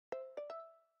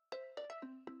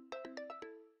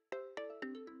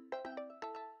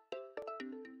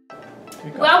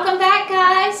Welcome back,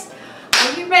 guys.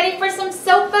 Are you ready for some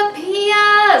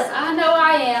sopapillas? I know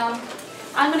I am.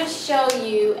 I'm going to show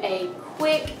you a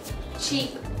quick,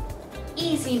 cheap,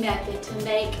 easy method to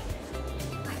make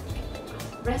like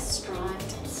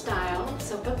restaurant-style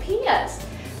sopapillas.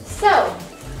 So,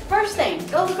 first thing,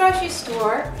 go to the grocery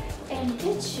store and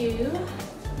get you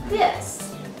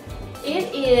this.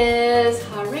 It is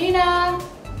harina,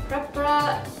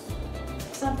 prepara,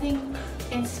 something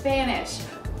in Spanish.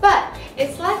 But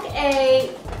it's like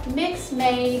a mix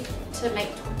made to make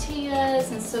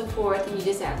tortillas and so forth, and you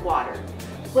just add water.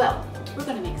 Well, we're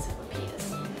going to make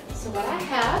sopapillas. So what I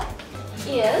have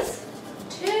is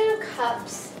 2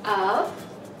 cups of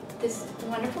this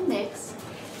wonderful mix,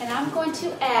 and I'm going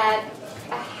to add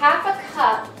a half a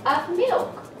cup of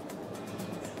milk.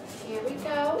 Here we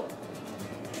go.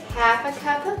 Half a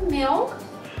cup of milk.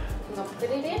 I'm going to put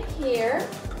it in here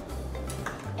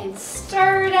and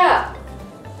stir it up.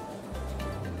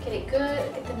 Get it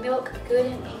good, get the milk good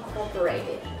and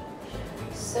incorporated.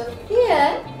 So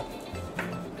then,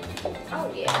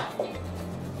 oh yeah,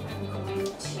 I'm going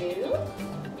to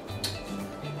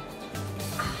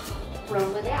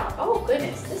roll it out. Oh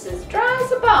goodness, this is dry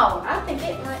as a bone. I think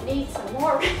it might need some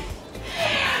more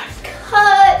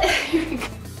cut.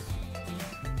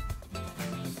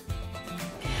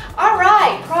 All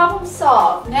right, problem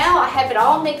solved. Now I have it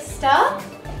all mixed up.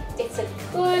 It's a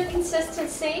good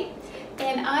consistency.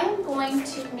 And I'm going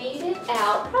to knead it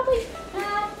out probably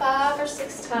 5 or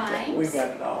 6 times. We got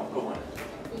it all going.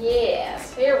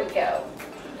 Yes, here we go.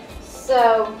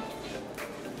 So,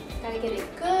 gotta get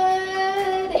it good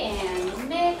and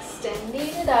mixed and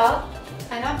kneaded up.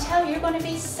 And I'm telling you, you're going to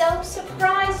be so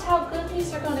surprised how good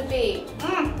these are going to be.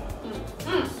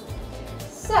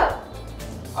 So,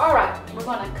 all right, we're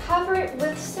going to cover it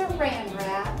with saran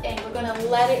wrap and we're going to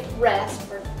let it rest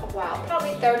for a while,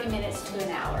 probably 30 minutes to an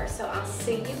hour. So I'll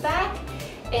see you back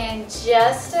in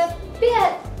just a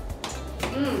bit.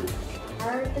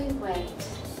 Hardly wait.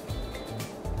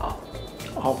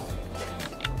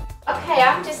 Okay,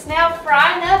 I'm just now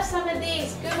frying up some of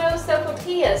these Gumo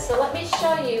sopapillas. So let me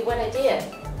show you what I did.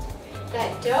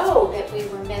 That dough that we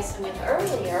were messing with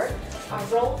earlier, I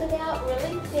rolled it out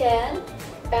really thin,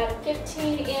 about a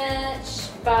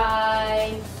 15-inch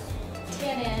by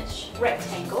 10-inch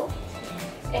rectangle.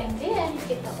 And then you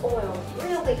get the oil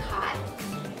really hot.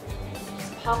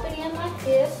 Just pop it in like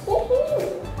this.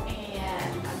 Woohoo!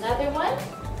 And another one.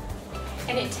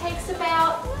 And it takes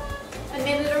about a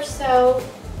minute or so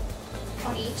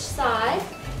on each side.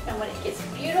 And when it gets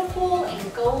beautiful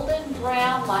and golden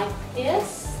brown like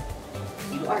this,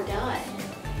 you are done.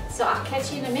 So I'll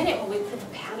catch you in a minute when we put the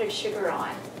powdered sugar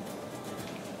on.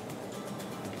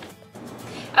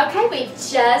 Okay, we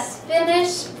just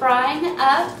finished frying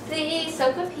up the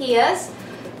sopapillas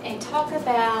and talk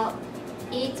about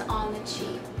eats on the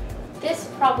cheap. This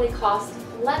probably cost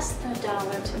less than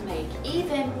 $1 to make,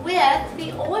 even with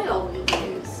the oil we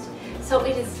used. So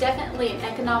it is definitely an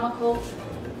economical,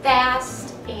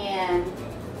 fast, and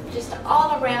just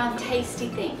all around tasty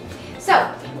thing. So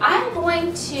I'm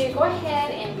going to go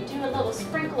ahead and do a little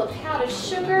sprinkle of powdered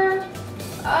sugar.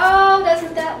 Oh,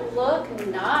 doesn't that look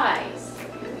nice?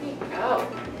 Go.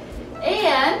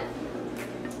 And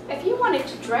if you wanted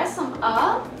to dress them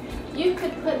up, you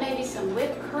could put maybe some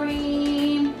whipped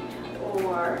cream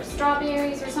or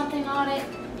strawberries or something on it.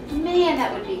 Man,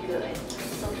 that would be good.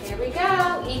 So here we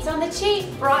go. Eats on the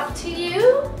cheap, brought to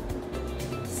you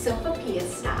sopapilla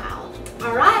style.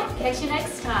 All right, catch you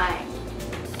next time.